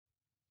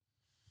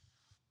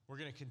We're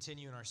going to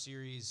continue in our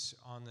series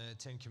on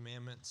the Ten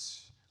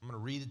Commandments. I'm going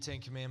to read the Ten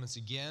Commandments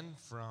again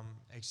from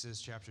Exodus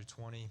chapter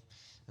 20,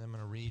 and I'm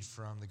going to read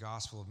from the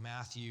Gospel of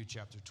Matthew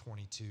chapter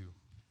 22.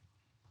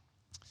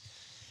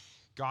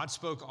 God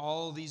spoke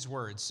all these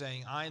words,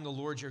 saying, I am the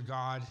Lord your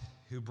God,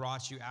 who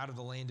brought you out of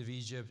the land of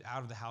Egypt,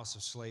 out of the house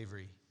of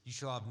slavery. You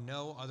shall have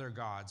no other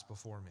gods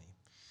before me.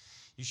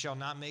 You shall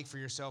not make for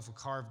yourself a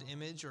carved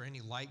image or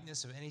any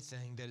likeness of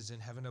anything that is in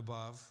heaven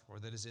above, or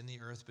that is in the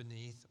earth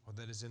beneath, or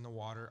that is in the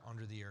water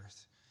under the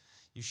earth.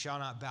 You shall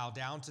not bow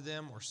down to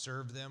them or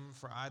serve them,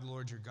 for I, the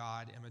Lord your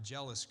God, am a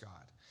jealous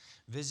God,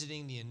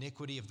 visiting the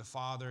iniquity of the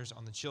fathers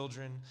on the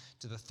children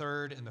to the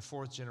third and the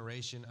fourth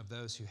generation of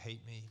those who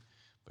hate me,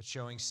 but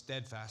showing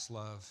steadfast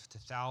love to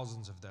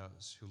thousands of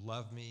those who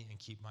love me and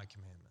keep my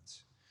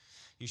commandments.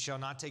 You shall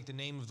not take the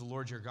name of the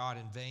Lord your God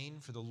in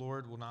vain, for the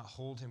Lord will not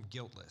hold him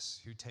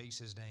guiltless who takes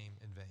his name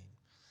in vain.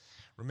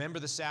 Remember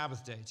the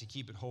Sabbath day to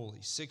keep it holy.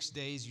 6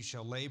 days you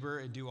shall labor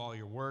and do all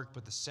your work,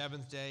 but the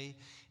seventh day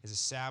is a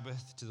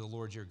Sabbath to the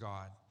Lord your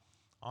God.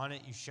 On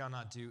it you shall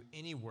not do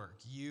any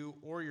work, you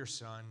or your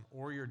son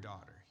or your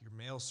daughter, your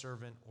male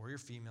servant or your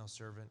female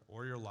servant,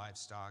 or your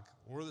livestock,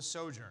 or the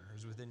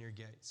sojourners within your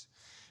gates.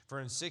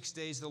 For in 6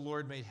 days the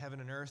Lord made heaven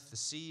and earth, the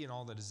sea and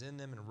all that is in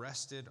them, and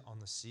rested on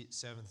the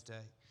seventh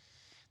day.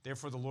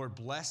 Therefore the Lord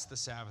blessed the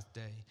Sabbath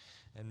day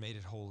and made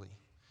it holy.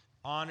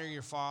 Honor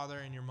your father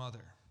and your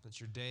mother, that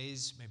your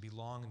days may be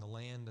long in the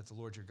land that the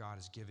Lord your God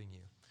is giving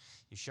you.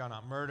 You shall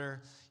not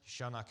murder, you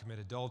shall not commit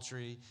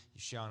adultery, you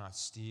shall not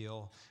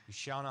steal, you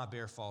shall not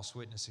bear false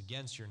witness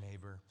against your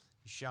neighbor,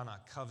 you shall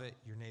not covet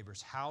your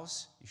neighbor's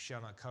house, you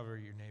shall not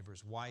covet your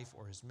neighbor's wife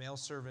or his male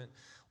servant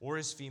or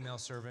his female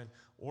servant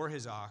or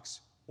his ox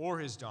or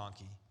his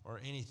donkey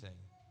or anything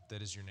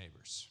that is your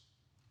neighbor's.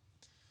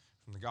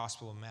 From the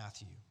Gospel of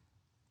Matthew.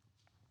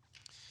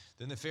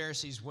 Then the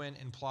Pharisees went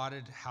and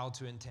plotted how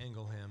to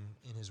entangle him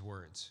in his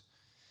words.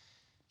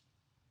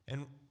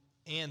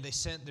 And they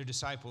sent their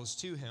disciples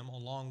to him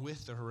along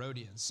with the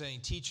Herodians,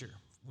 saying, Teacher,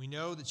 we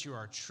know that you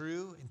are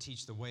true and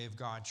teach the way of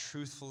God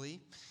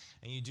truthfully,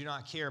 and you do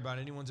not care about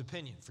anyone's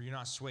opinion, for you're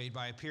not swayed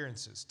by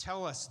appearances.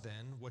 Tell us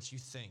then what you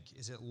think.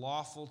 Is it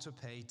lawful to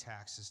pay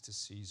taxes to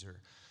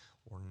Caesar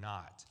or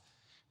not?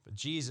 But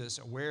Jesus,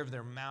 aware of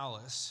their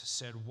malice,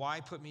 said, Why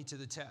put me to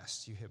the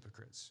test, you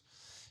hypocrites?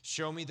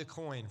 Show me the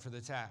coin for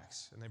the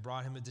tax. And they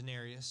brought him a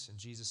denarius, and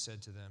Jesus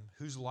said to them,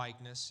 Whose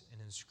likeness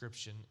and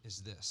inscription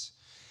is this?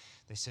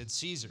 They said,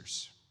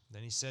 Caesar's.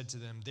 Then he said to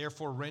them,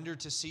 Therefore render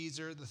to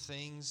Caesar the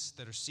things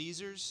that are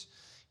Caesar's,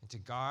 and to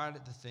God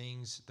the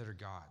things that are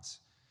God's.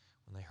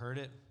 When they heard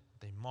it,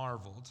 they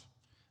marveled,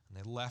 and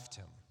they left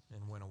him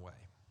and went away.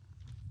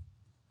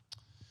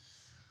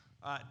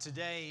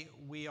 Today,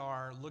 we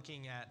are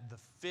looking at the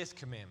fifth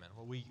commandment,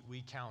 what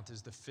we count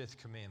as the fifth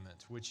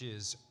commandment, which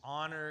is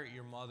honor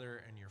your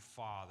mother and your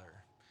father.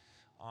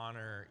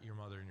 Honor your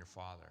mother and your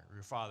father, or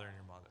your father and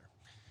your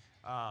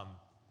mother.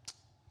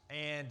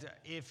 And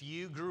if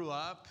you grew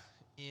up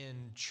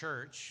in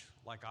church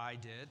like I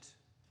did,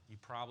 you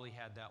probably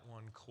had that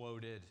one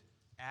quoted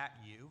at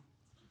you,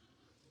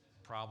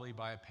 probably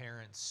by a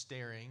parent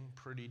staring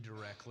pretty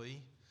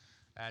directly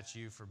at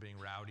you for being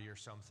rowdy or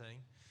something.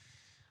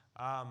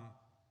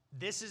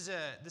 This is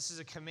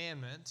a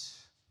commandment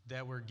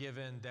that we're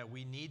given that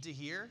we need to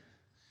hear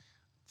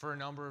for a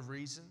number of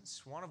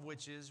reasons. One of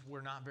which is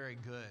we're not very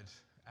good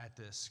at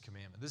this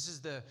commandment. This is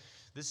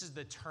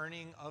the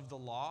turning of the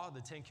law.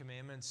 The Ten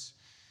Commandments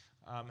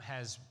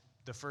has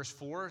the first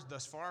four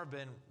thus far have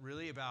been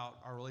really about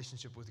our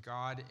relationship with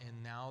God,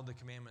 and now the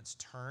commandments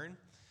turn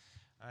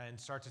and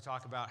start to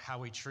talk about how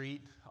we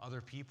treat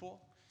other people.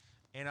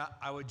 And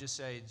I would just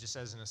say, just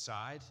as an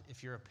aside,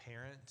 if you're a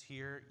parent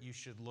here, you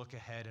should look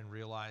ahead and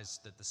realize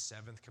that the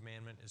seventh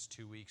commandment is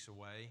 2 weeks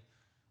away.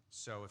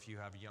 So if you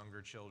have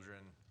younger children,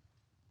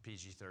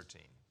 PG-13,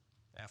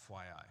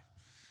 FYI.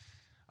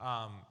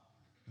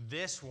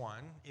 This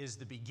one is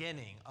the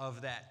beginning of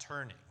that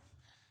turning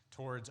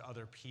towards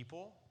other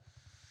people.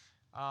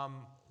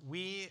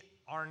 We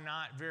are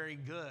not very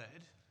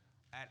good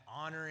at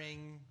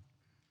honoring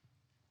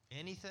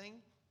anything,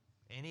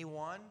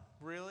 anyone,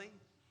 really.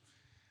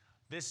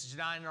 This is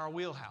not in our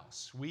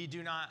wheelhouse. We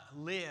do not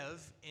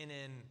live in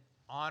an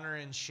honor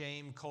and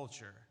shame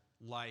culture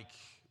like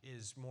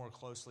is more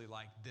closely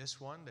like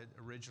this one that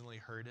originally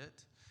heard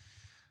it.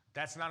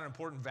 That's not an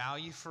important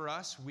value for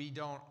us. We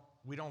don't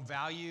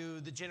value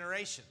the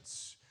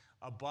generations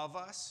above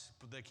us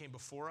that came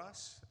before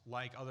us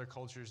like other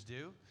cultures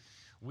do.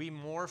 We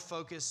more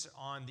focus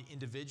on the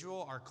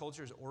individual. Our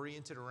culture is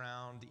oriented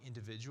around the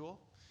individual,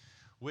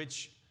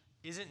 which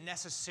isn't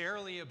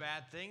necessarily a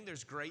bad thing.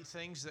 There's great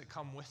things that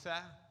come with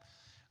that.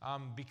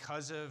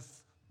 Because of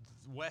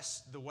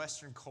the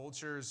Western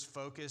culture's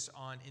focus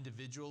on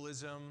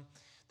individualism,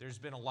 there's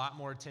been a lot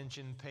more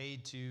attention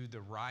paid to the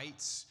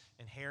rights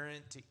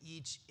inherent to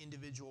each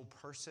individual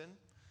person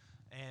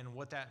and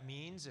what that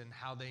means and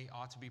how they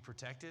ought to be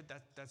protected.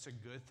 That's a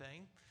good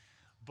thing.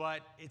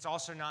 But it's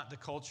also not the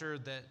culture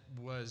that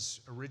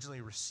was originally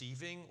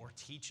receiving or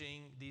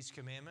teaching these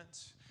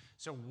commandments.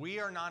 So we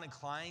are not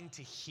inclined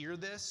to hear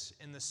this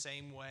in the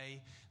same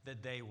way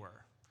that they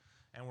were.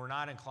 And we're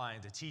not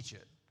inclined to teach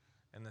it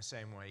in the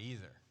same way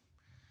either.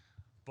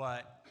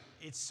 But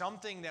it's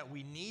something that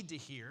we need to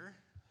hear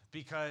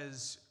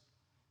because,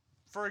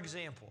 for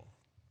example,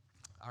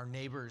 our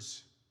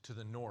neighbors to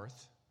the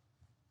north,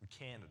 in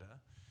Canada,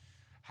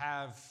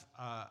 have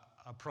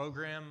a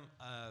program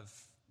of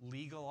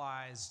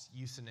legalized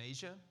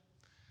euthanasia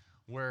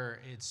where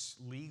it's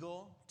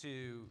legal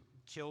to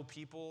kill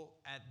people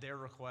at their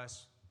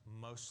request,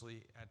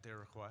 mostly at their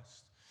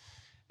request.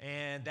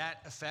 And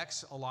that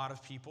affects a lot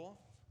of people,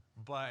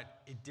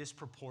 but it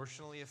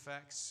disproportionately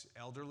affects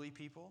elderly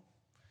people.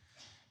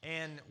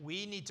 And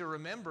we need to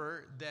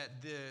remember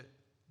that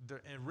the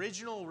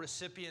original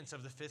recipients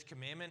of the fifth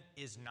commandment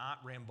is not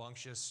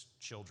rambunctious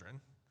children.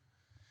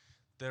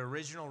 The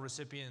original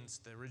recipients,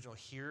 the original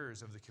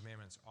hearers of the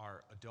commandments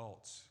are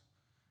adults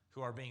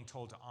who are being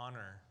told to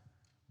honor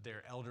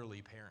their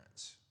elderly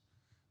parents.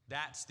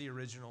 That's the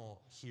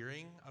original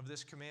hearing of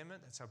this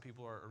commandment. That's how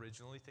people are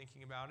originally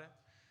thinking about it.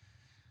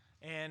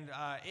 And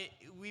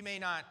we may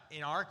not,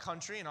 in our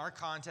country, in our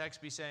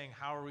context, be saying,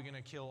 how are we going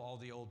to kill all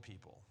the old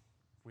people?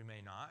 We may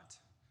not,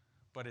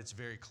 but it's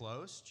very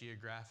close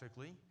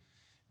geographically.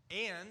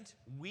 And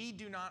we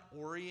do not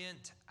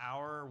orient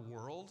our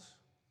world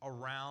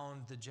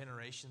around the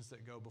generations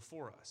that go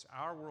before us.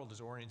 Our world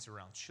is oriented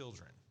around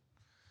children.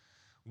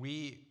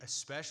 We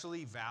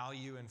especially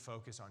value and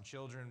focus on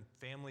children.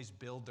 Families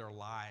build their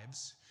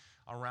lives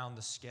around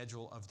the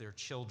schedule of their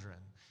children.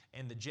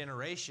 And the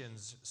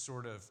generations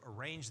sort of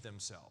arrange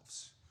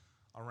themselves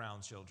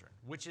around children,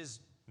 which has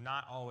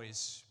not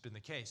always been the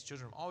case.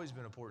 Children have always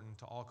been important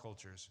to all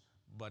cultures,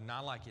 but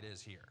not like it is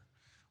here.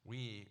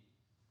 We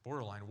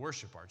borderline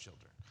worship our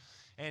children.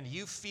 And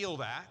you feel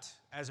that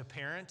as a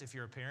parent. If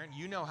you're a parent,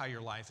 you know how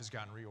your life has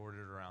gotten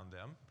reordered around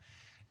them.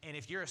 And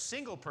if you're a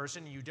single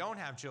person and you don't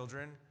have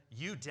children,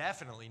 you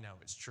definitely know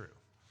it's true.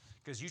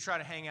 Because you try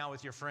to hang out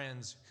with your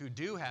friends who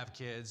do have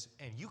kids,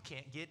 and you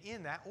can't get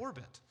in that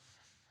orbit.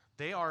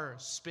 They are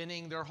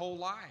spinning their whole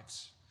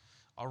lives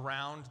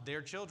around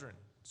their children.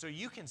 So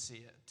you can see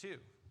it too.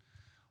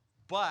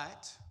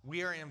 But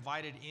we are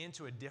invited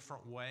into a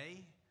different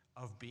way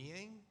of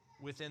being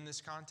within this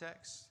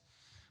context,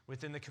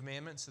 within the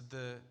commandments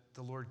that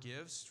the Lord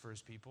gives for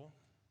his people.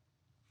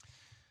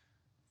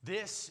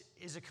 This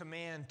is a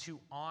command to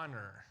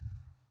honor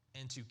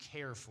and to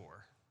care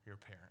for your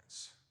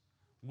parents,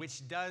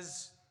 which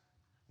does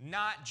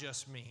not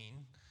just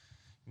mean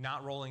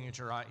not rolling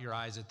your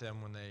eyes at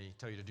them when they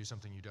tell you to do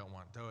something you don't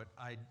want. Though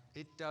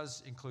it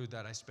does include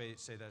that. I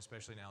say that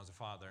especially now as a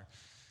father.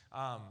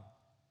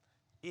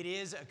 It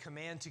is a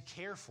command to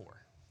care for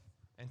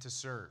and to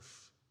serve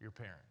your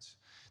parents.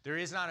 There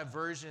is not a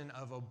version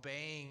of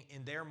obeying,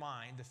 in their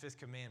mind, the fifth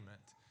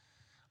commandment,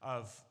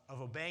 of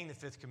obeying the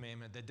fifth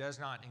commandment that does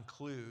not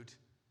include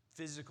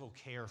physical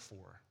care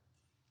for.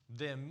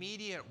 The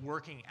immediate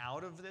working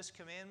out of this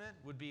commandment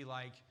would be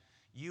like,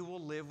 you will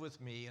live with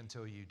me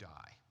until you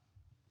die.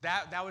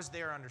 That was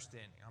their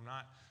understanding. I'm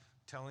not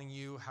telling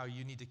you how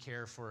you need to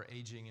care for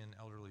aging and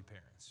elderly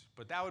parents,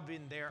 but that would be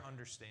in their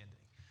understanding.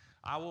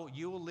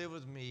 You will live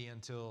with me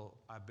until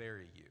I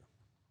bury you.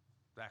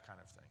 That kind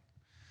of thing.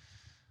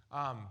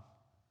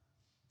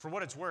 For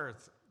what it's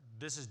worth,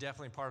 this is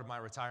definitely part of my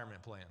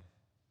retirement plan.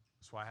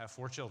 That's why I have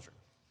 4 children.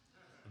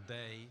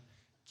 They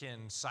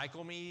can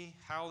cycle me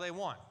how they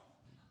want.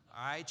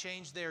 I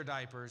change their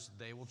diapers,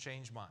 they will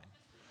change mine.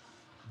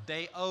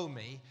 They owe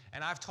me,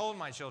 and I've told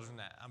my children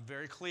that. I'm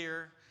very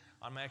clear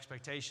on my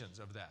expectations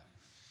of that.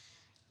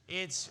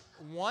 It's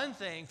one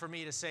thing for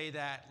me to say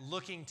that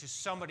looking to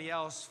somebody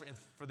else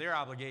for their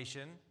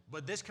obligation,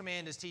 but this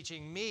command is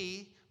teaching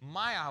me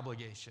my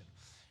obligation.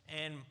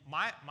 And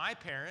my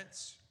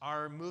parents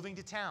are moving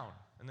to town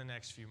in the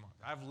next few months.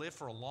 I've lived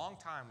for a long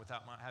time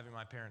without having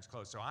my parents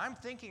close. So I'm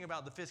thinking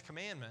about the fifth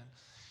commandment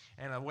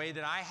in a way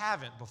that I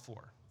haven't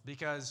before,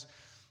 because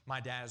my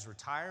dad is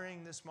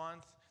retiring this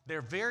month.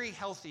 They're very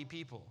healthy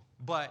people,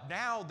 but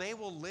now they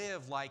will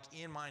live like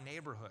in my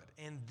neighborhood.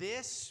 And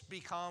this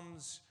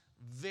becomes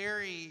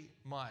very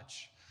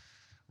much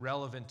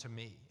relevant to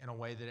me in a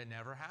way that it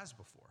never has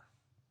before.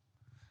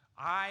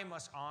 I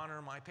must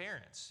honor my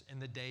parents in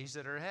the days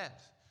that are ahead.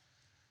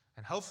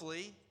 And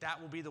hopefully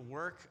that will be the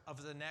work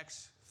of the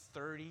next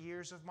 30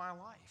 years of my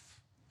life.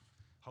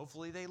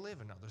 Hopefully they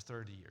live another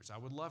 30 years. I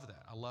would love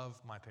that. I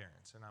love my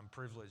parents, and I'm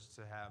privileged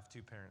to have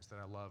 2 parents that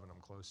I love and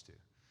I'm close to.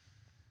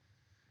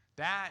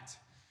 That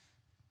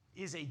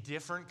is a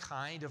different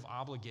kind of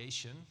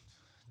obligation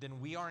than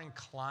we are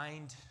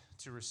inclined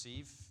to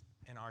receive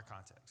in our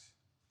context.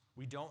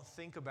 We don't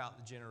think about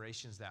the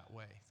generations that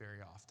way very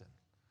often.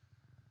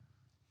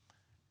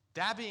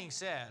 That being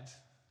said,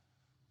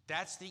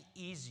 that's the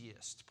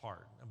easiest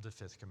part of the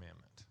fifth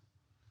commandment.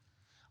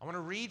 I want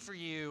to read for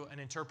you an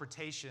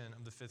interpretation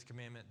of the fifth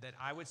commandment that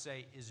I would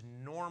say is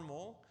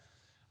normal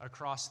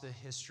across the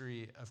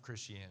history of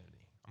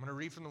Christianity. I'm going to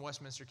read from the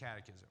Westminster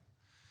Catechism.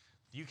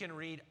 You can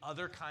read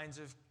other kinds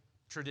of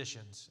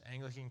traditions,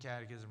 Anglican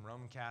Catechism,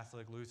 Roman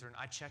Catholic, Lutheran.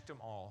 I checked them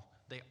all.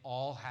 They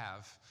all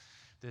have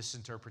this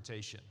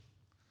interpretation.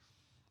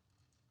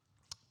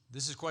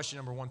 This is question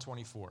number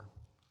 124.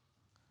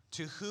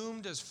 To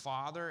whom does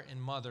father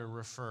and mother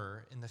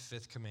refer in the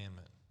fifth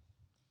commandment?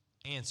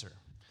 Answer.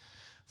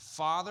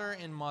 Father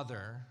and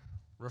mother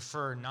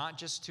refer not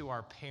just to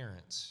our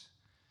parents,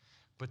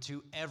 but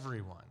to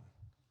everyone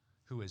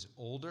who is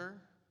older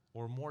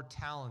or more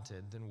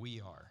talented than we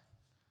are,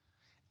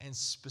 and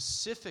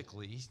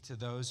specifically to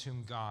those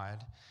whom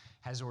God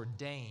has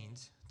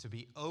ordained to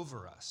be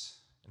over us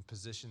in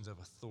positions of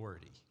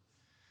authority,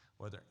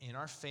 whether in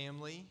our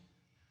family,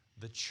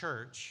 the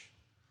church,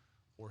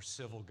 or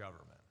civil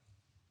government.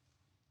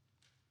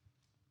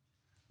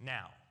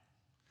 Now,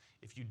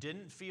 if you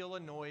didn't feel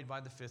annoyed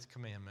by the fifth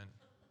commandment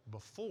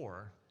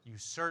before, you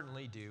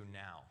certainly do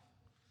now,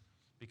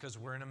 because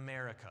we're in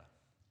America,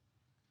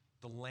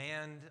 the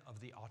land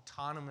of the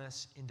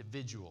autonomous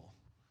individual,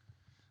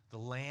 the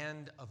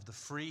land of the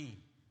free.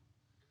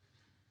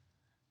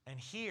 And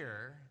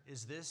here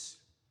is this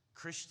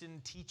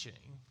Christian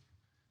teaching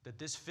that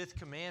this fifth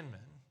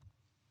commandment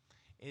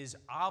is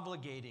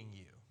obligating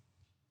you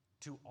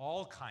to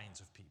all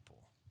kinds of people,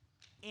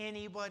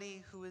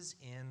 anybody who is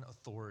in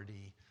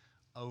authority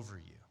over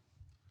you.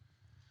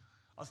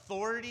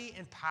 Authority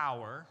and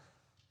power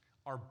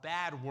are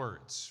bad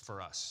words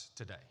for us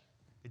today.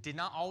 It did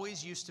not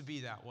always used to be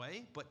that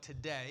way, but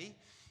today,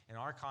 in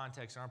our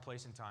context, in our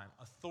place and time,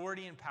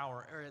 authority and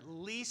power are at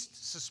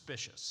least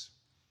suspicious.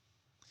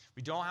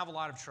 We don't have a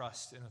lot of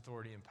trust in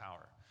authority and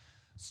power.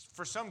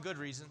 For some good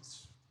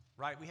reasons,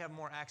 right? We have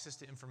more access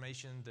to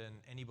information than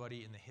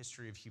anybody in the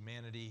history of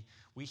humanity.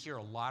 We hear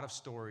a lot of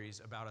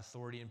stories about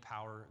authority and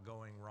power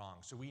going wrong.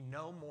 So we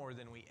know more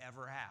than we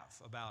ever have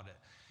about it.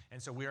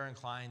 And so we are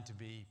inclined to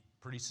be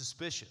pretty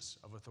suspicious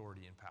of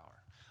authority and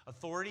power.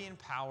 Authority and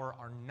power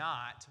are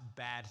not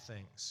bad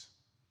things.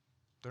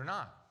 They're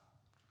not.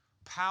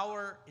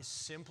 Power is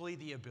simply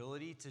the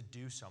ability to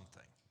do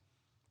something.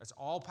 That's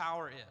all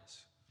power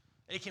is.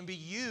 It can be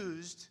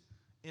used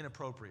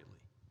inappropriately.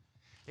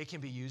 It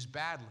can be used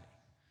badly.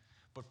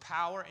 But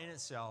power in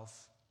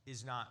itself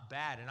is not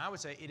bad. And I would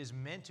say it is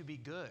meant to be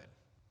good.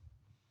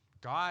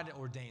 God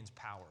ordains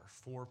power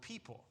for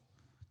people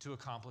to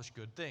accomplish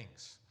good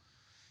things.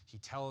 He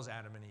tells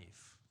Adam and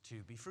Eve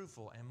to be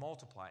fruitful and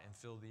multiply and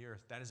fill the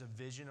earth. That is a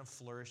vision of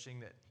flourishing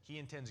that he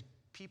intends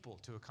people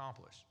to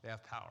accomplish. They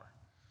have power.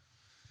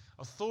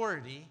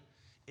 Authority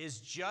is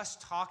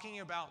just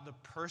talking about the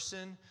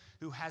person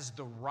who has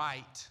the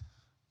right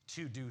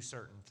to do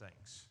certain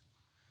things.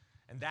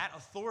 And that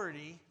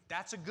authority,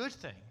 that's a good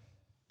thing.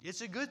 It's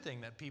a good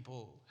thing that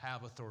people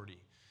have authority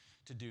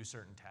to do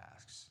certain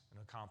tasks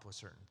and accomplish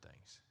certain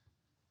things.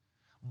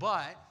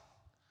 But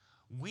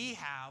we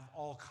have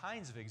all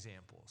kinds of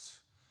examples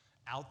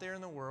out there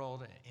in the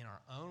world, in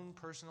our own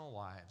personal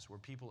lives, where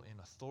people in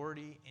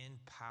authority and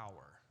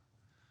power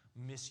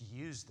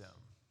misuse them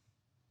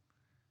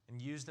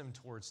and use them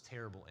towards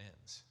terrible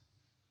ends.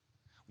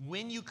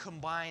 When you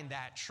combine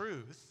that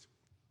truth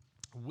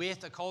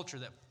with a culture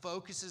that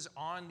focuses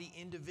on the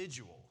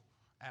individual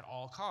at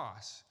all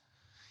costs,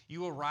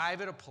 you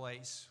arrive at a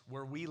place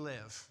where we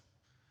live,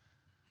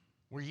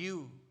 where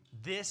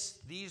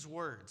these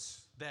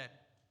words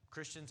that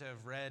Christians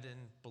have read and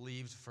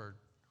believed for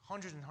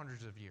hundreds and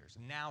hundreds of years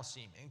now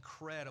seem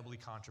incredibly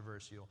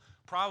controversial,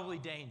 probably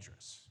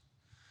dangerous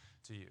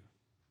to you.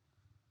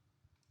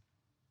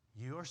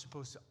 You are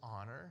supposed to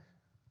honor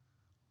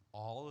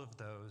all of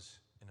those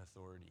in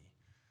authority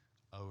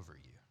over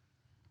you.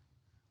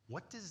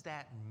 What does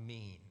that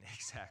mean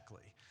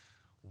exactly?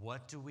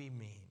 What do we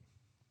mean?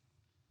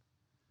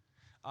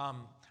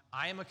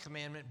 I am a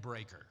commandment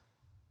breaker.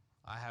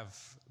 I have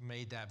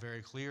made that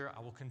very clear.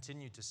 I will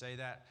continue to say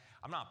that.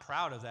 I'm not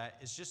proud of that.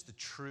 It's just the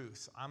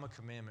truth. I'm a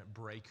commandment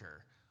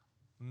breaker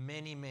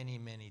many, many,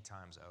 many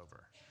times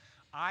over.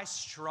 I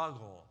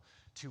struggle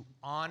to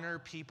honor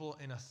people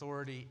in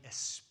authority,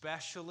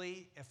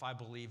 especially if I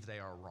believe they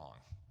are wrong.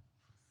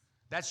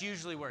 That's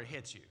usually where it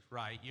hits you,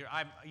 right?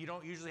 You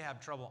don't usually have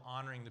trouble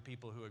honoring the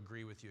people who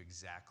agree with you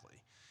exactly.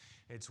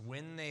 It's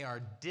when they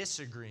are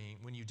disagreeing,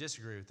 when you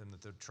disagree with them,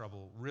 that the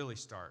trouble really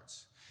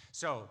starts.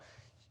 So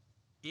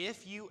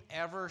if you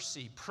ever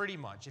see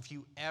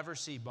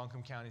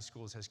Buncombe County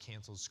Schools has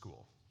canceled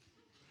school,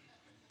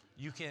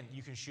 you can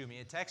shoot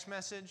me a text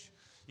message,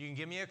 you can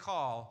give me a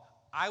call.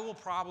 I will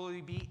probably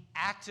be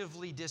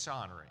actively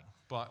dishonoring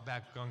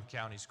Buncombe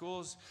County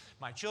Schools.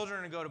 My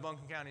children go to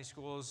Buncombe County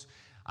Schools.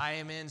 I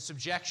am in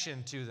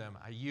subjection to them.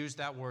 I use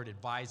that word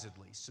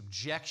advisedly,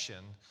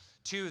 subjection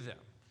to them.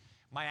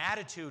 My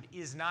attitude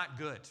is not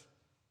good.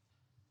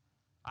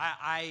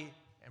 I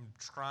am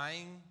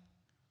trying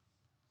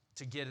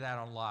to get that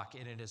on lock,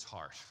 and it is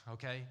hard,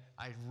 okay?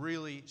 I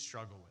really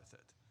struggle with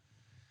it.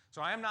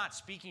 So I am not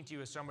speaking to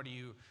you as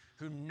somebody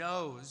who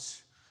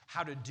knows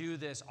how to do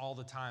this all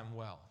the time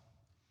well.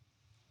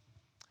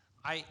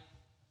 I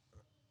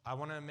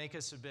want to make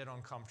us a bit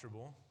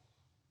uncomfortable.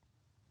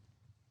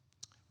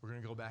 We're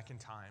going to go back in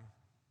time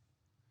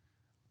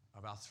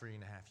about 3.5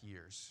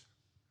 years.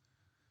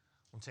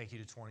 We'll take you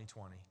to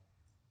 2020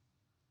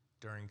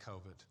 during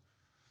COVID.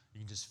 You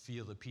can just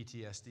feel the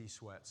PTSD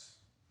sweats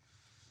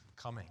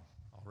coming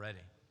already.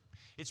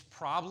 It's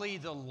probably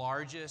the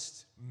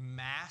largest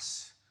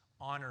mass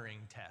honoring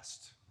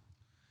test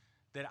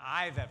that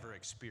I've ever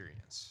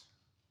experienced.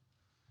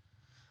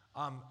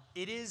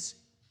 It is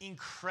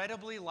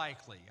incredibly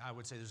likely, I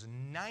would say there's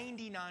a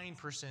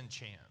 99%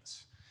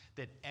 chance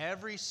that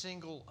every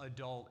single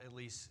adult, at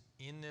least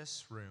in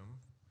this room,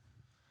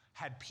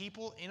 had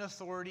people in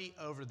authority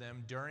over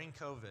them during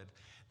COVID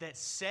that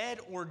said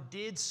or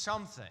did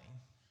something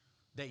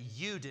that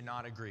you did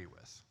not agree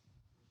with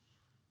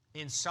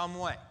in some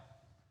way.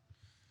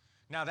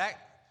 Now, that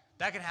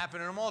can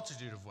happen in a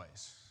multitude of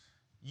ways.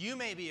 You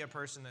may be a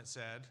person that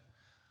said,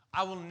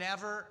 I will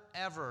never,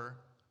 ever,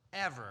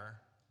 ever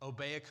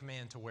obey a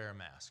command to wear a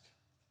mask.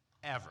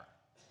 Ever.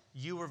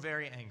 You were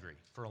very angry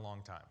for a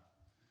long time.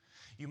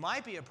 You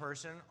might be a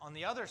person on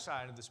the other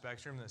side of the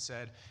spectrum that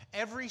said,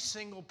 every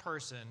single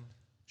person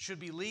should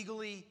be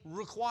legally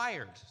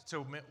required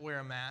to wear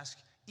a mask,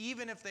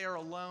 even if they are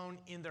alone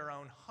in their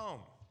own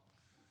home.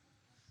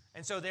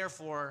 And so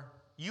therefore,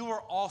 you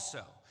were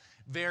also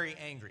very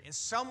angry. And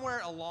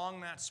somewhere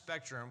along that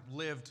spectrum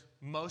lived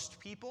most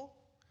people.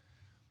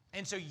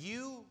 And so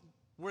you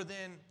were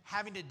then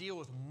having to deal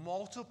with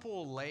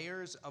multiple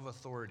layers of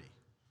authority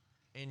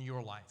in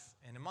your life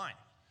and in mine.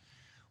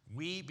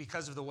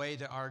 Because of the way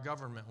that our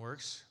government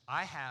works,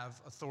 I have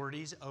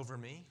authorities over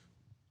me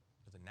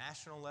at the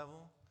national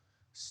level,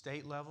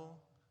 state level,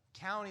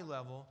 county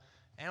level,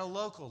 and a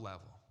local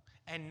level.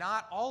 And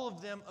not all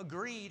of them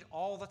agreed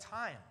all the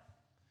time.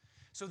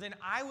 So then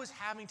I was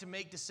having to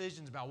make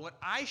decisions about what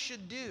I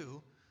should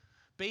do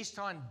based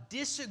on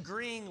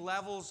disagreeing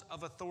levels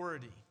of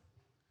authority.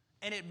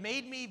 And it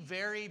made me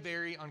very,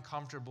 very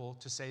uncomfortable,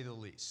 to say the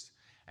least.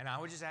 And I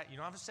would just ask, you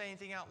don't have to say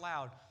anything out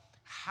loud.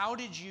 How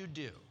did you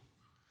do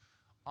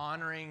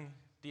honoring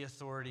the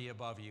authority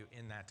above you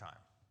in that time?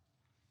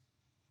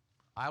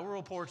 I will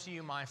report to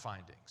you my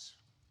findings.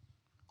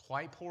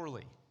 Quite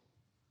poorly.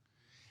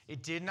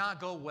 It did not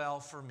go well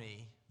for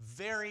me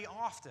very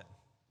often.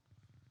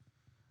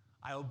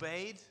 I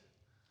obeyed,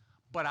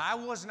 but I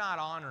was not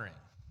honoring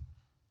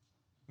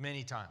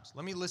many times.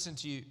 Let me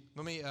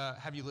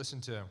have you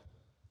listen to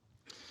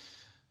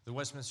the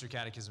Westminster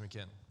Catechism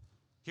again.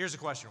 Here's a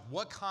question.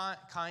 What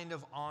kind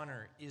of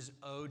honor is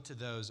owed to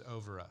those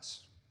over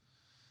us?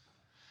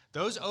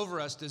 Those over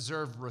us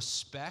deserve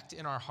respect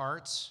in our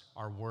hearts,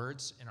 our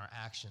words, and our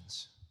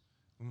actions.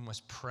 We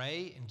must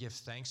pray and give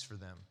thanks for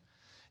them.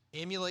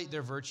 Emulate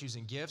their virtues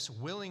and gifts,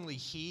 willingly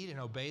heed and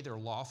obey their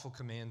lawful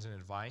commands and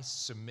advice,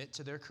 submit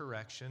to their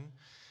correction,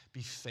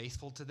 be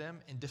faithful to them,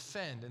 and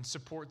defend and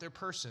support their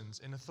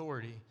persons in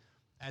authority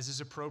as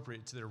is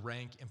appropriate to their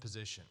rank and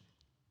position.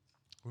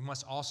 We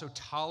must also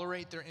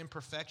tolerate their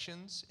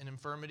imperfections and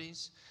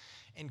infirmities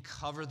and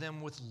cover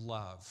them with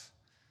love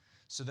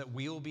so that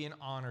we will be an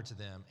honor to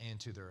them and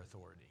to their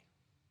authority.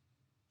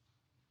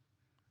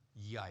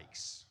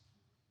 Yikes.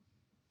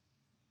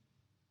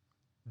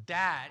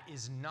 That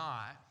is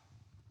not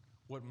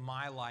what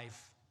my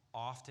life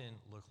often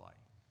looked like.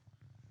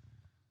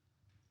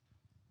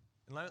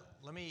 And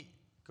let me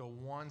go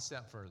one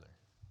step further.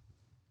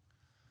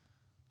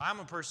 I'm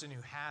a person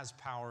who has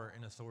power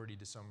and authority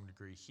to some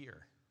degree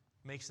here.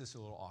 Makes this a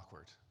little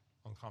awkward,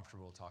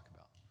 uncomfortable to talk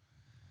about.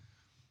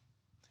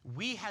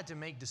 We had to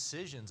make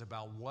decisions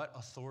about what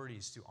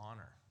authorities to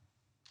honor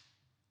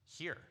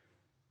here.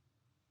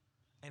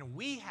 And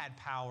we had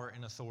power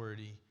and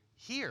authority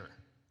here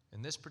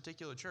in this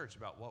particular church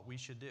about what we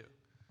should do.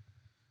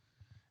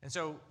 And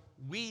so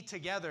we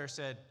together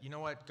said, you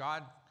know what?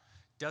 God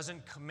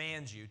doesn't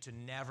command you to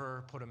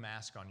never put a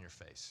mask on your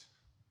face.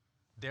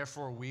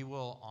 Therefore, we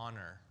will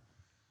honor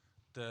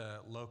the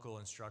local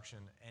instruction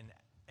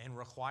and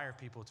require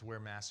people to wear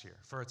masks here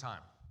for a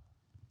time.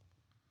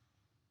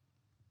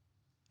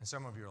 And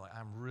some of you are like,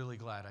 I'm really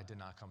glad I did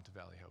not come to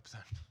Valley Hope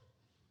then.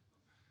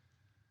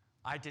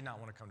 I did not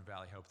want to come to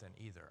Valley Hope then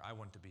either. I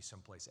wanted to be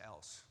someplace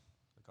else,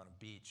 like on a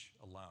beach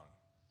alone.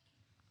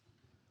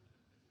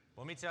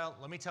 Let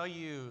me tell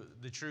you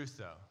the truth,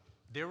 though.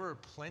 There were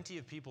plenty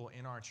of people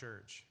in our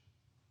church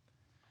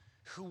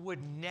who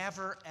would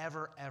never,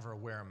 ever, ever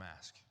wear a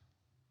mask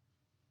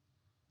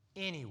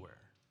anywhere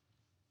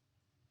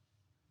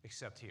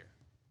except here.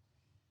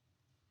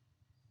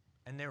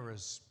 And there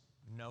was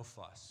no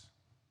fuss.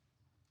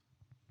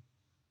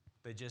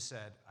 They just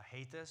said, I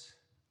hate this,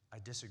 I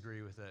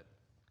disagree with it,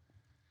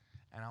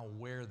 and I'll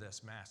wear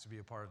this mask to be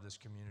a part of this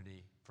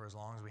community for as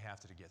long as we have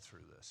to get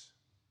through this.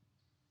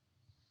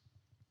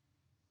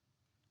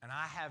 And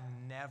I have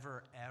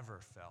never, ever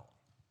felt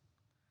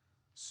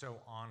so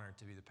honored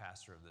to be the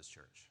pastor of this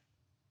church.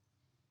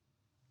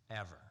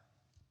 Ever.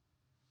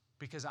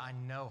 Because I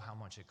know how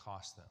much it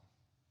cost them.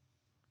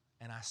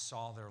 And I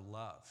saw their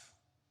love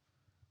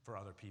for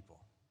other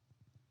people.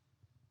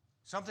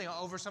 Something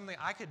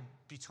I could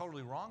be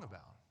totally wrong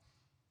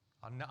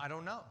about. I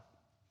don't know.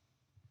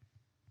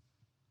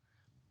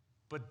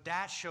 But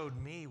that showed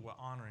me what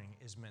honoring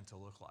is meant to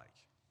look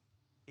like.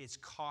 It's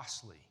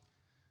costly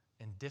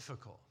and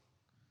difficult.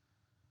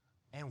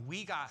 And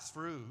we got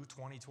through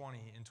 2020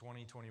 and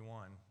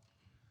 2021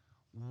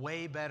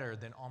 way better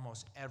than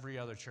almost every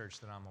other church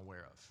that I'm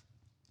aware of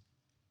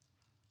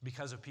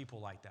because of people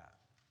like that.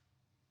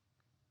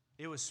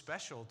 It was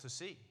special to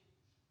see.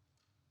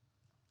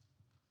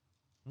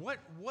 What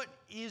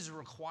is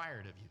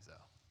required of you, though?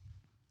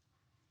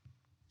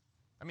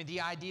 I mean,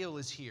 the ideal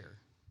is here.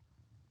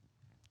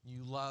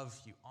 You love,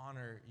 you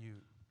honor, you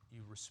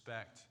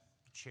respect,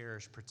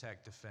 cherish,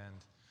 protect,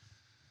 defend.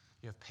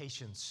 You have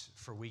patience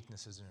for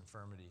weaknesses and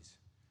infirmities.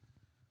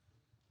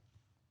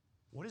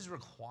 What is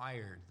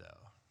required,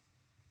 though?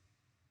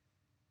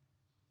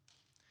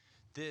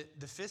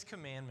 The fifth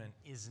commandment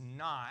is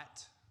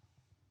not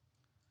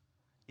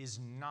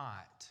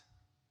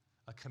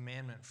a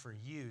commandment for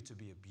you to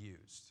be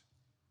abused.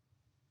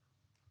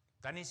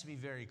 That needs to be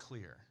very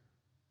clear.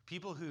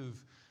 People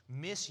who've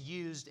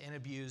misused and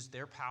abused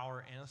their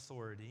power and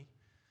authority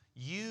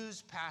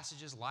use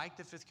passages like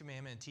the fifth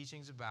commandment and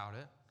teachings about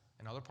it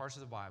and other parts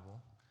of the Bible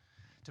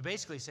to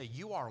basically say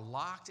you are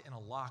locked in a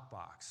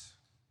lockbox.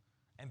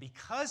 And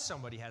because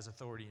somebody has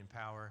authority and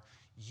power,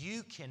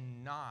 you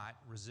cannot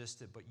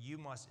resist it, but you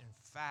must in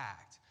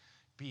fact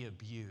be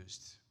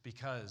abused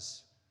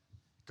because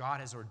God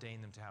has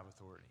ordained them to have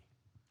authority.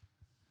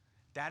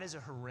 That is a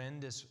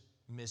horrendous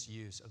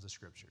misuse of the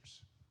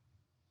Scriptures.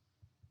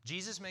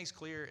 Jesus makes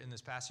clear in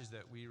this passage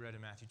that we read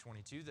in Matthew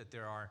 22 that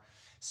there are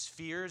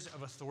spheres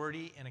of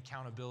authority and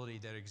accountability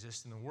that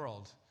exist in the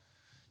world.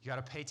 You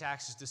got to pay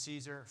taxes to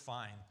Caesar,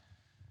 fine.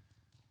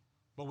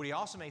 But what he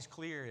also makes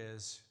clear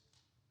is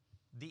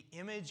the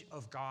image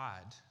of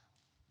God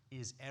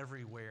is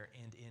everywhere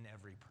and in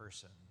every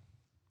person.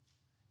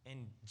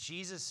 And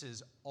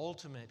Jesus'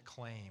 ultimate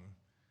claim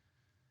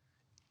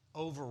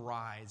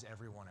overrides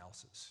everyone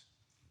else's.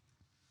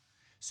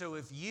 So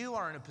if you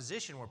are in a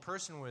position where a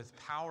person with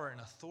power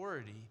and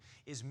authority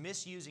is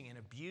misusing and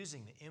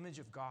abusing the image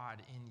of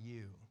God in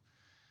you,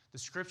 the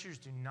Scriptures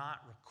do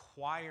not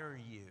require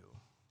you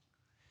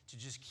to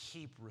just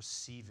keep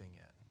receiving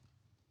it.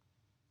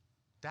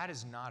 That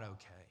is not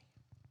okay.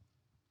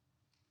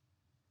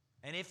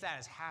 And if that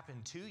has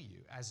happened to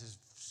you, as is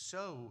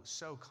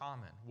so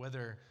common,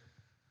 whether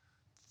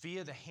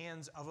via the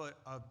hands of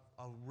a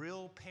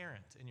real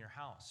parent in your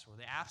house or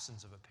the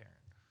absence of a parent,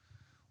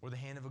 or the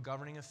hand of a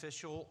governing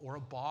official, or a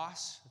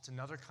boss, that's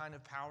another kind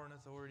of power and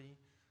authority,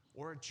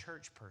 or a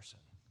church person,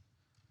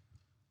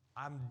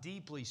 I'm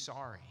deeply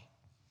sorry.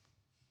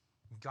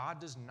 God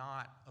does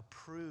not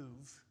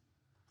approve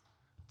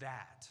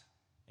that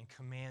and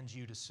command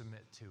you to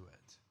submit to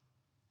it.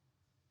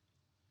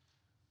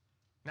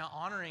 Now,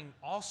 honoring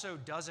also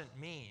doesn't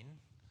mean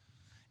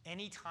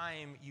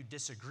anytime you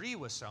disagree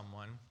with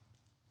someone,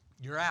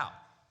 you're out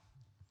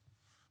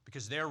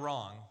because they're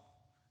wrong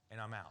and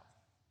I'm out.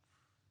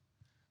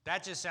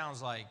 That just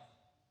sounds like,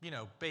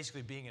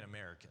 basically being an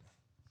American.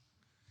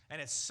 And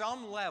at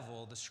some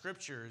level, the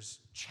Scriptures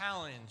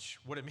challenge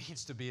what it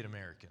means to be an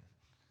American.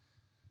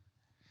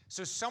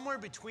 So somewhere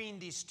between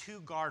these two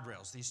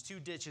guardrails, these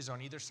two ditches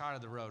on either side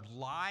of the road,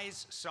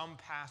 lies some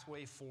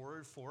pathway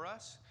forward for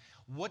us.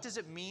 What does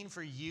it mean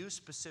for you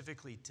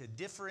specifically to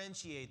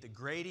differentiate the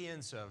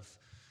gradients of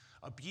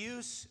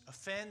abuse,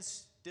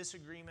 offense,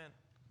 disagreement?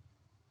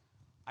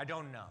 I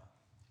don't know.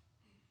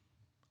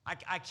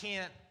 I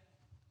can't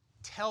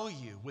tell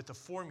you with a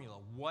formula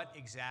what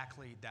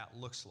exactly that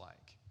looks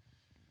like.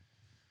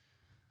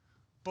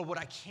 But what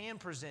I can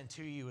present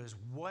to you is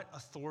what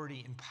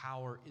authority and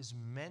power is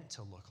meant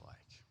to look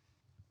like.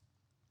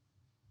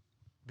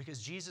 Because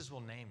Jesus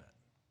will name it.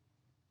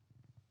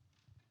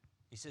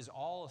 He says,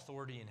 all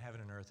authority in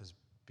heaven and earth has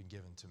been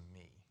given to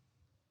me.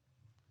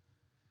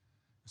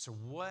 So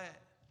what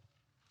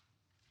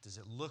does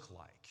it look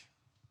like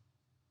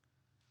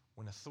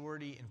when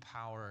authority and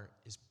power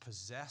is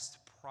possessed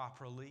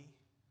properly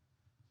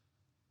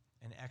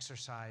and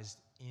exercised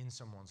in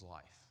someone's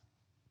life?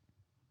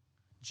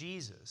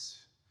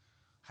 Jesus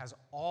has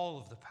all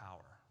of the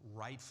power,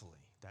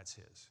 rightfully, that's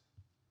his.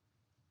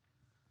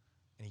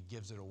 And he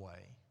gives it away.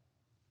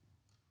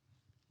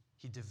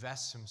 He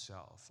divests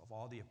himself of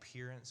all the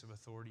appearance of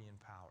authority and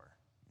power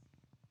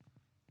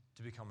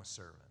to become a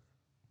servant.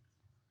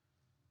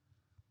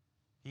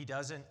 He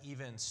doesn't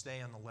even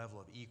stay on the level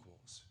of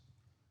equals.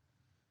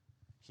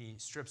 He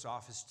strips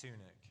off his tunic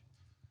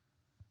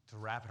to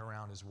wrap it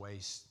around his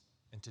waist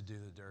and to do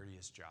the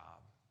dirtiest job.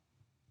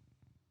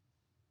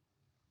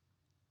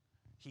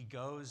 He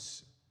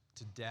goes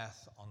to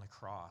death on the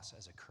cross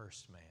as a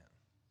cursed man,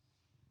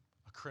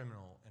 a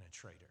criminal and a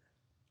traitor.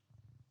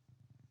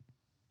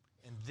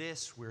 And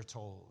this, we're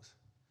told,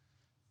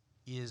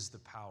 is the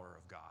power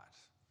of God.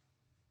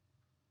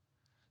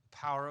 The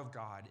power of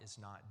God is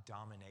not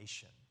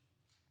domination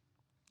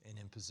and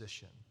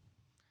imposition.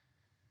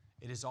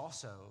 It is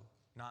also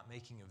not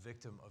making a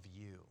victim of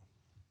you.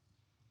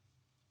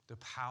 The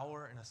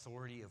power and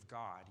authority of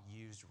God,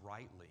 used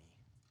rightly,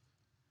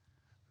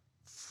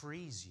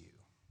 frees you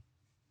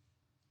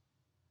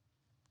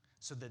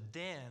so that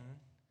then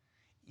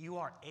you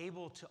are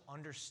able to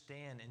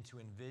understand and to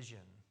envision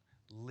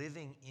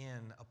living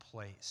in a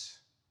place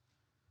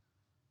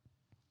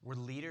where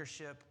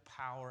leadership,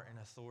 power, and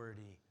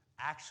authority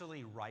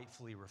actually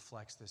rightfully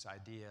reflects this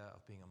idea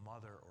of being a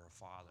mother or a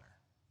father.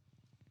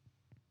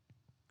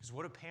 Because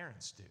what do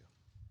parents do?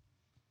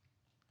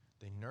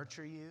 They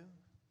nurture you,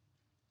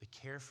 they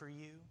care for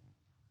you,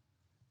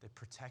 they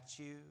protect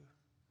you,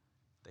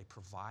 they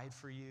provide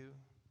for you.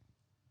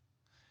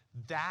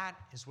 That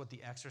is what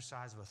the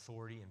exercise of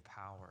authority and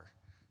power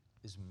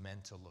is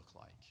meant to look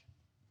like.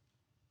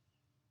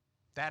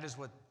 That is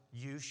what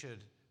you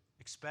should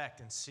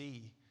expect and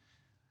see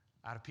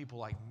out of people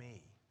like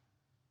me.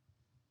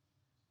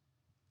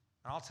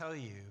 And I'll tell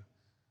you,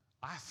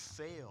 I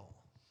fail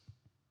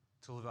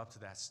to live up to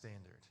that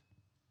standard.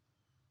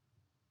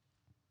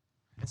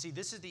 And see,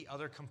 this is the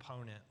other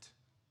component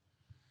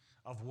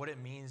of what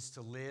it means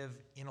to live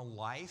in a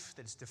life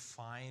that's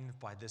defined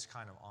by this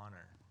kind of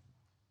honor.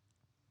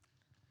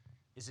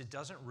 Is it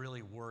doesn't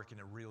really work in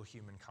a real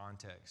human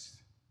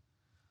context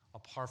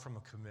apart from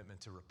a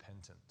commitment to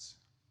repentance.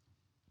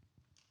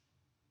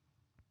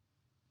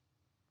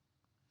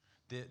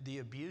 The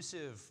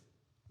abusive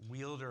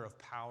wielder of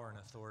power and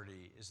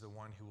authority is the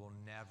one who will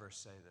never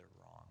say they're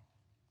wrong.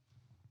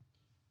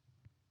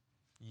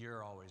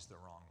 You're always the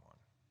wrong one.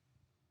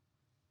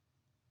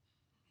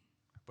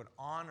 But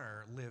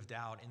honor lived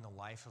out in the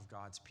life of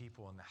God's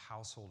people in the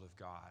household of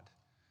God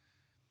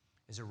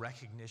is a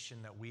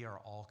recognition that we are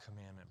all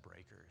commandment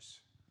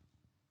breakers.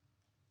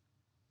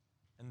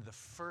 And the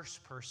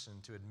first person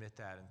to admit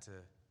that and to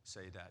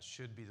say that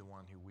should be the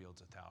one who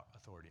wields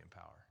authority and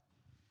power.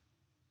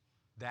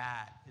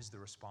 That is the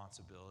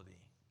responsibility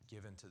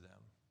given to them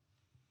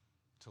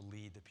to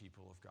lead the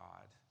people of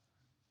God,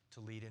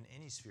 to lead in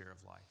any sphere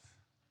of life,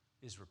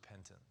 is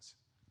repentance.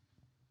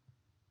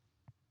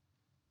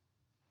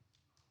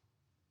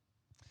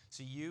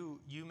 See,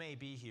 you may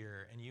be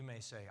here and you may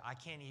say, I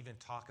can't even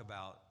talk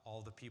about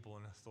all the people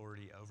in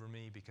authority over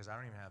me because I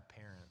don't even have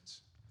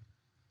parents,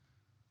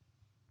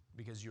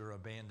 because you're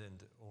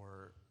abandoned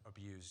or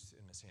abused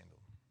and mishandled.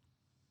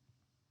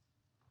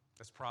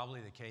 That's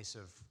probably the case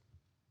of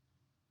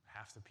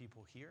half the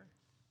people here.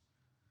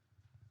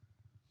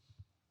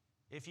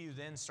 If you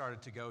then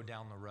started to go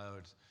down the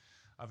road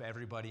of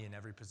everybody in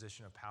every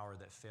position of power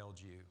that failed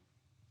you,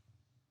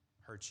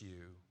 hurt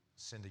you,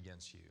 sinned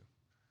against you,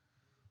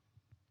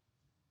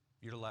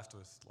 you're left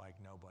with like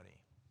nobody.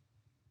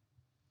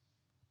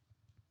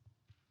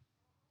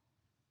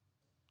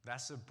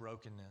 That's the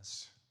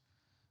brokenness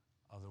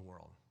of the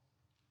world.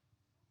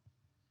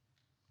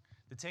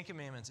 The Ten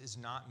Commandments is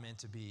not meant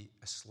to be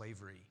a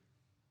slavery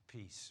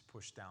piece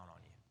pushed down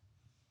on you.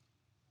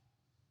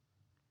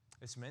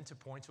 It's meant to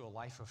point to a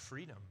life of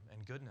freedom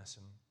and goodness.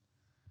 And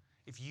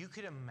if you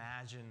could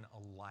imagine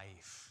a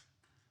life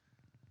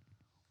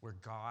where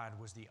God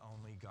was the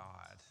only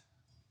God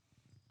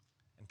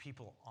and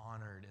people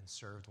honored and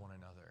served one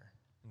another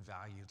and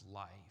valued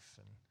life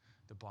and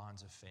the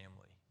bonds of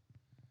family,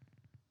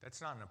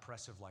 that's not an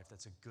oppressive life.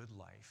 That's a good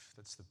life.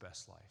 That's the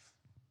best life.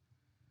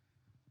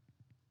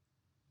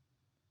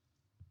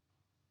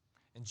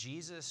 And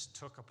Jesus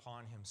took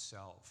upon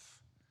himself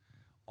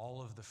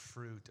all of the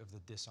fruit of the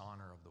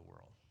dishonor of the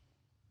world.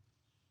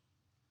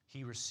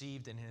 He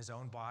received in his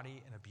own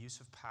body an abuse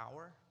of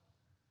power,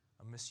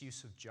 a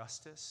misuse of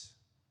justice.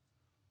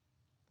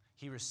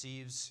 He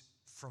receives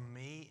from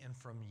me and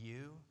from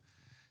you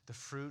the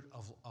fruit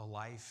of a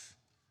life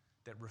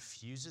that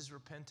refuses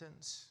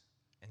repentance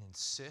and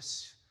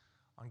insists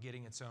on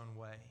getting its own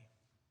way.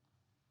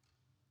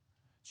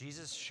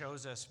 Jesus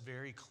shows us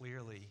very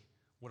clearly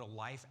what a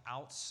life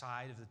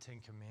outside of the Ten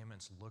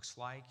Commandments looks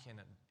like, and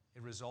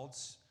it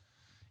results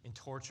in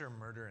torture,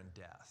 murder, and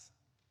death.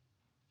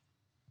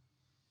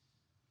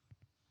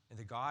 And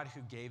the God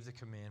who gave the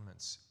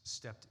commandments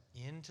stepped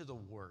into the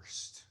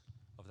worst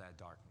of that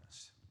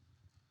darkness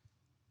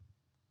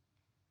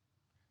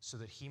so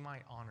that he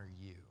might honor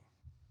you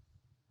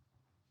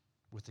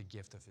with the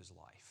gift of his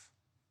life.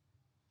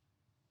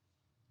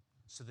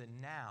 So that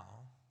now,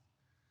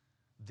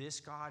 this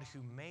God who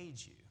made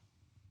you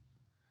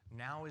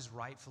now is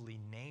rightfully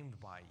named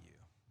by you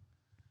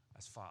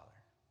as Father.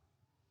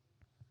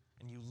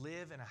 And you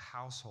live in a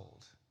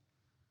household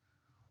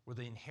where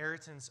the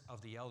inheritance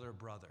of the elder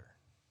brother,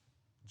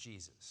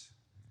 Jesus,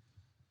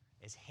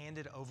 is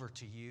handed over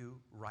to you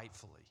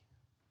rightfully.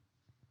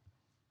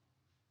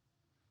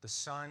 The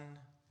Son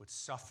would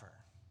suffer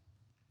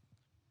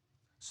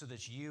so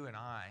that you and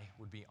I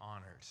would be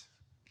honored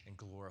and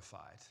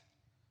glorified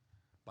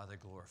by the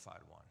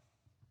glorified one.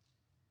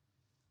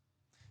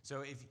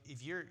 So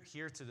if you're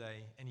here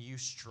today and you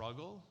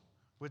struggle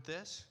with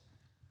this,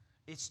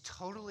 it's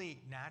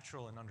totally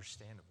natural and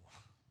understandable.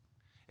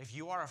 If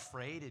you are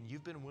afraid and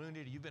you've been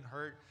wounded, you've been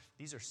hurt,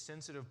 these are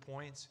sensitive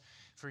points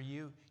for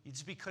you.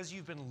 It's because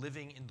you've been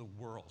living in the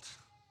world.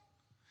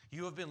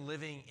 You have been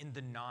living in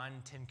the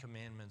non-Ten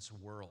Commandments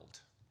world.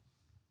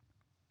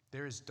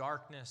 There is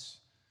darkness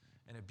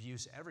and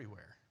abuse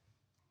everywhere.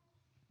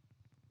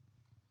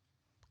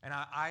 And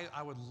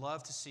I would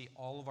love to see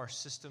all of our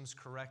systems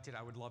corrected.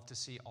 I would love to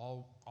see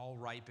all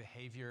right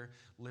behavior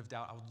lived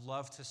out. I would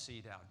love to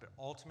see that. But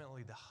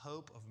ultimately, the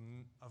hope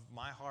of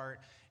my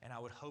heart, and I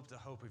would hope the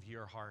hope of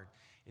your heart,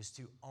 is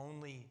to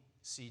only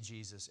see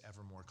Jesus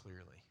ever more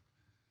clearly.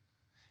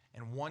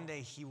 And one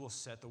day he will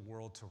set the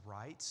world to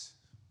rights,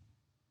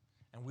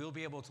 and we'll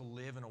be able to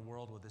live in a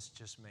world where this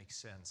just makes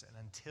sense. And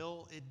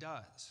until it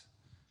does,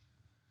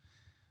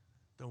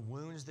 the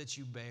wounds that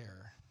you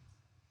bear,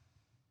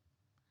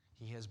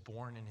 he has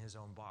borne in his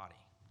own body,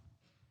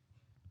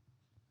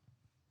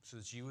 so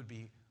that you would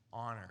be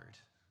honored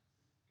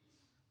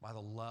by the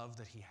love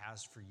that he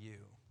has for you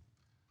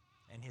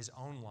and his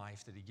own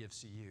life that he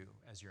gives to you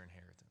as your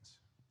inheritance.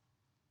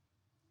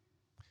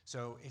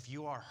 So if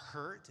you are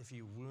hurt, if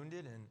you're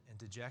wounded and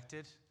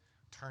dejected,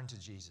 turn to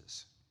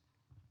Jesus.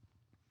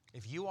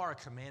 If you are a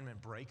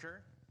commandment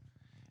breaker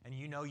and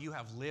you know you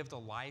have lived a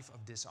life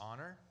of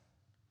dishonor,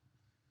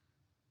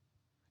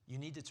 you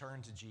need to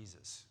turn to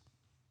Jesus.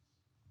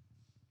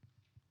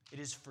 It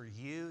is for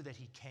you that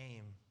he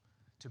came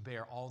to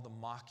bear all the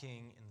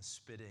mocking and the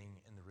spitting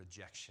and the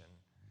rejection,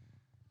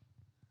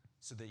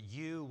 so that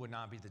you would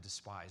not be the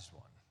despised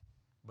one,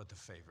 but the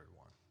favored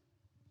one.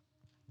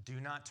 Do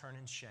not turn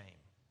in shame,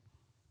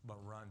 but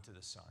run to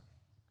the Son.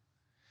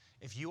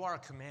 If you are a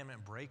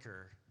commandment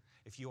breaker,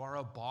 if you are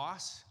a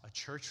boss, a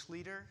church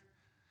leader,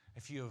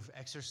 if you have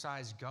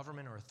exercised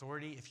government or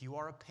authority, if you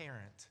are a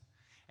parent,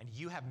 and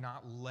you have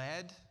not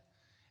led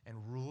and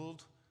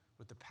ruled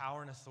with the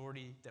power and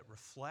authority that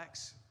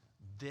reflects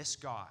this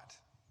God,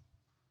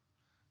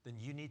 then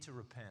you need to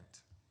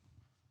repent.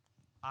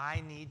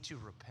 I need to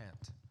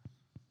repent.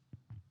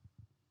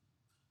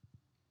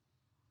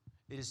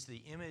 It is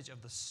the image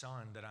of the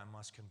Son that I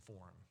must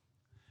conform,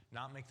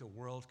 not make the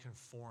world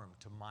conform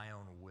to my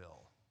own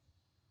will.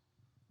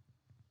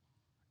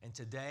 And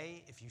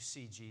today, if you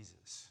see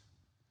Jesus,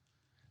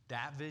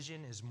 that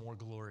vision is more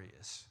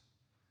glorious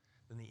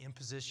than the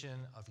imposition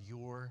of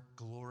your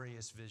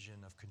glorious vision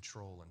of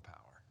control and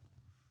power.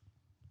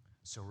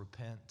 So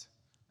repent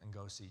and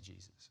go see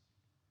Jesus.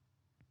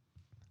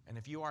 And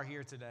if you are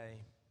here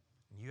today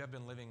and you have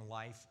been living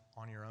life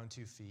on your own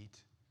 2 feet,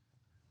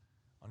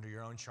 under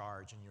your own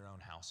charge in your own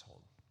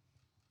household,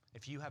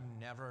 if you have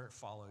never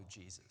followed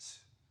Jesus,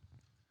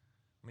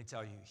 let me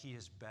tell you, he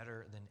is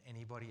better than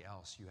anybody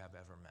else you have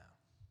ever met.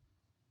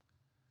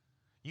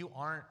 You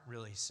aren't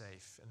really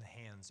safe in the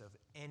hands of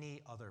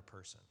any other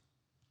person.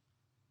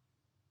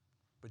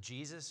 But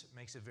Jesus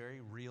makes a very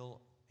real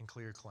and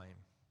clear claim.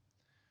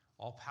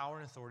 All power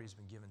and authority has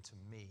been given to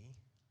me,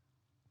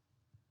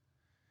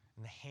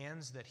 and the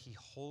hands that he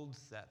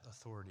holds that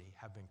authority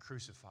have been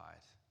crucified,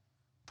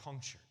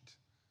 punctured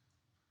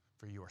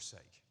for your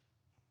sake.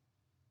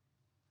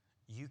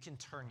 You can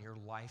turn your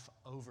life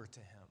over to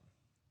him,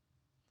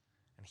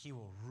 and he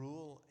will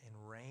rule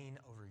and reign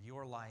over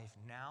your life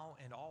now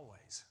and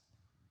always,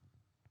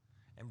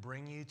 and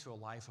bring you to a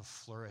life of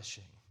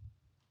flourishing,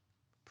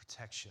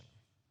 protection,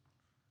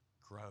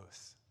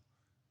 growth,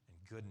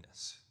 and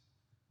goodness,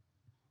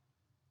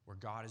 where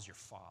God is your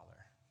Father,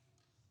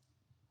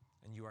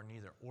 and you are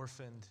neither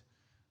orphaned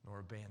nor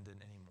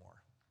abandoned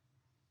anymore.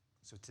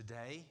 So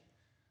today,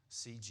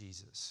 see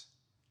Jesus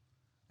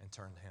and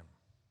turn to him.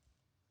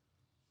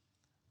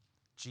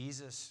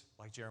 Jesus,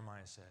 like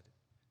Jeremiah said,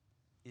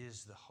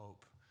 is the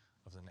hope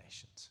of the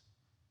nations.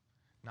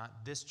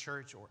 Not this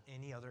church or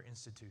any other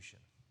institution.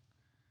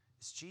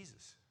 It's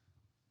Jesus.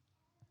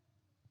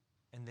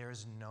 And there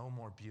is no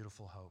more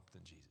beautiful hope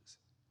than Jesus.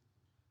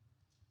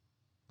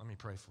 Let me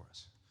pray for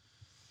us.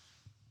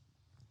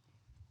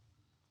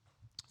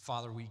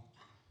 Father,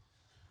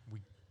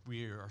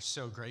 we are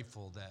so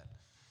grateful that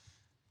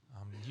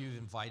you've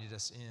invited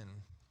us in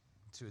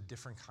to a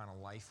different kind of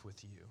life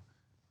with you.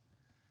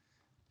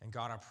 And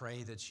God, I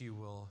pray that you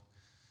will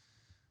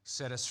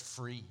set us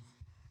free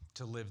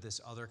to live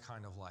this other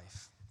kind of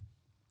life.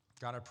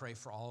 God, I pray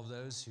for all of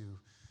those who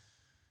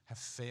have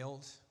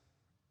failed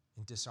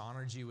and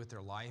dishonored you with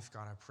their life.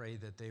 God, I pray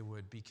that they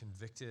would be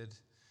convicted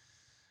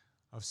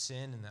of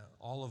sin, and that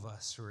all of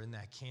us who are in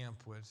that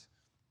camp would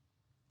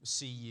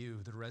see you,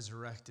 the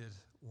resurrected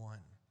one,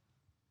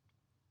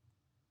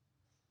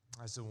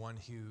 as the one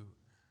who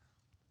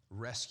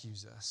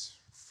rescues us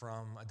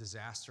from a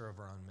disaster of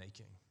our own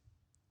making.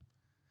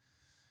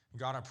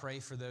 God, I pray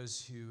for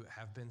those who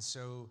have been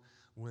so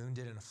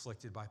wounded and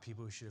afflicted by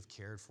people who should have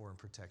cared for and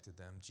protected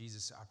them.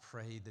 Jesus, I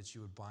pray that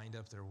you would bind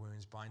up their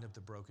wounds, bind up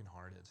the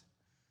brokenhearted.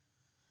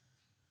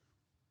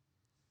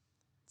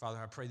 Father,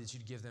 I pray that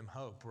you'd give them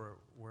hope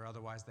where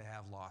otherwise they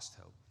have lost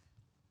hope.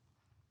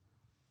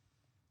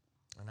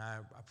 And I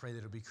pray that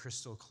it'll be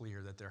crystal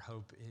clear that their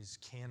hope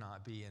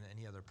cannot be in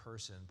any other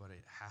person, but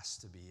it has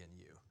to be in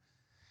you.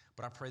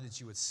 But I pray that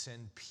you would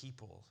send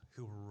people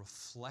who will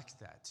reflect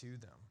that to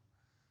them,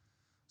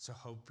 so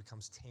hope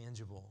becomes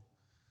tangible,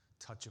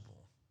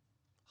 touchable,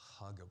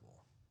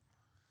 huggable.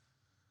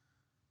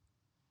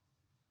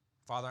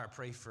 Father, I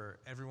pray for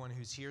everyone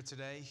who's here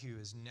today who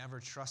has never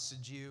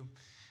trusted you,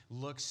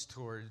 looks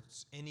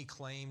towards any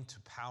claim to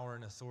power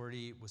and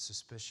authority with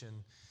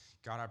suspicion.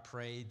 God, I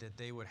pray that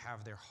they would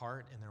have their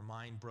heart and their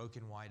mind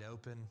broken wide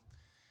open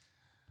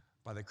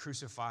by the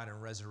crucified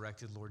and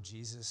resurrected Lord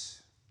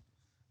Jesus,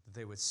 that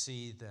they would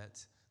see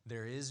that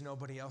there is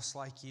nobody else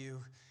like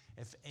you.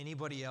 If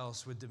anybody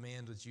else would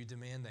demand what you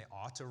demand, they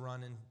ought to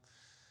run and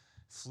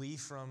flee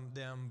from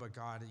them. But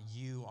God,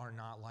 you are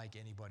not like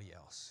anybody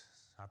else.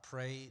 I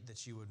pray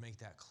that you would make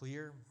that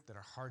clear, that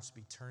our hearts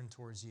be turned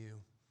towards you,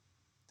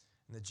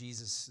 and that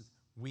Jesus,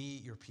 we,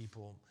 your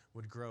people,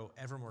 would grow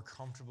ever more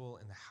comfortable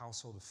in the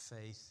household of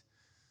faith,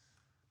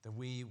 that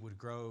we would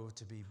grow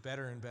to be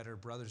better and better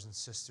brothers and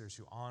sisters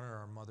who honor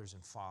our mothers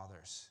and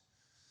fathers,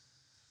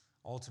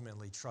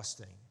 ultimately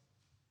trusting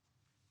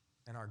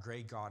in our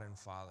great God and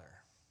Father,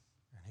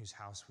 in whose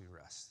house we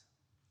rest.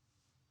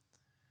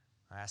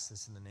 I ask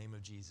this in the name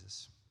of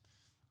Jesus.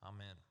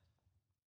 Amen.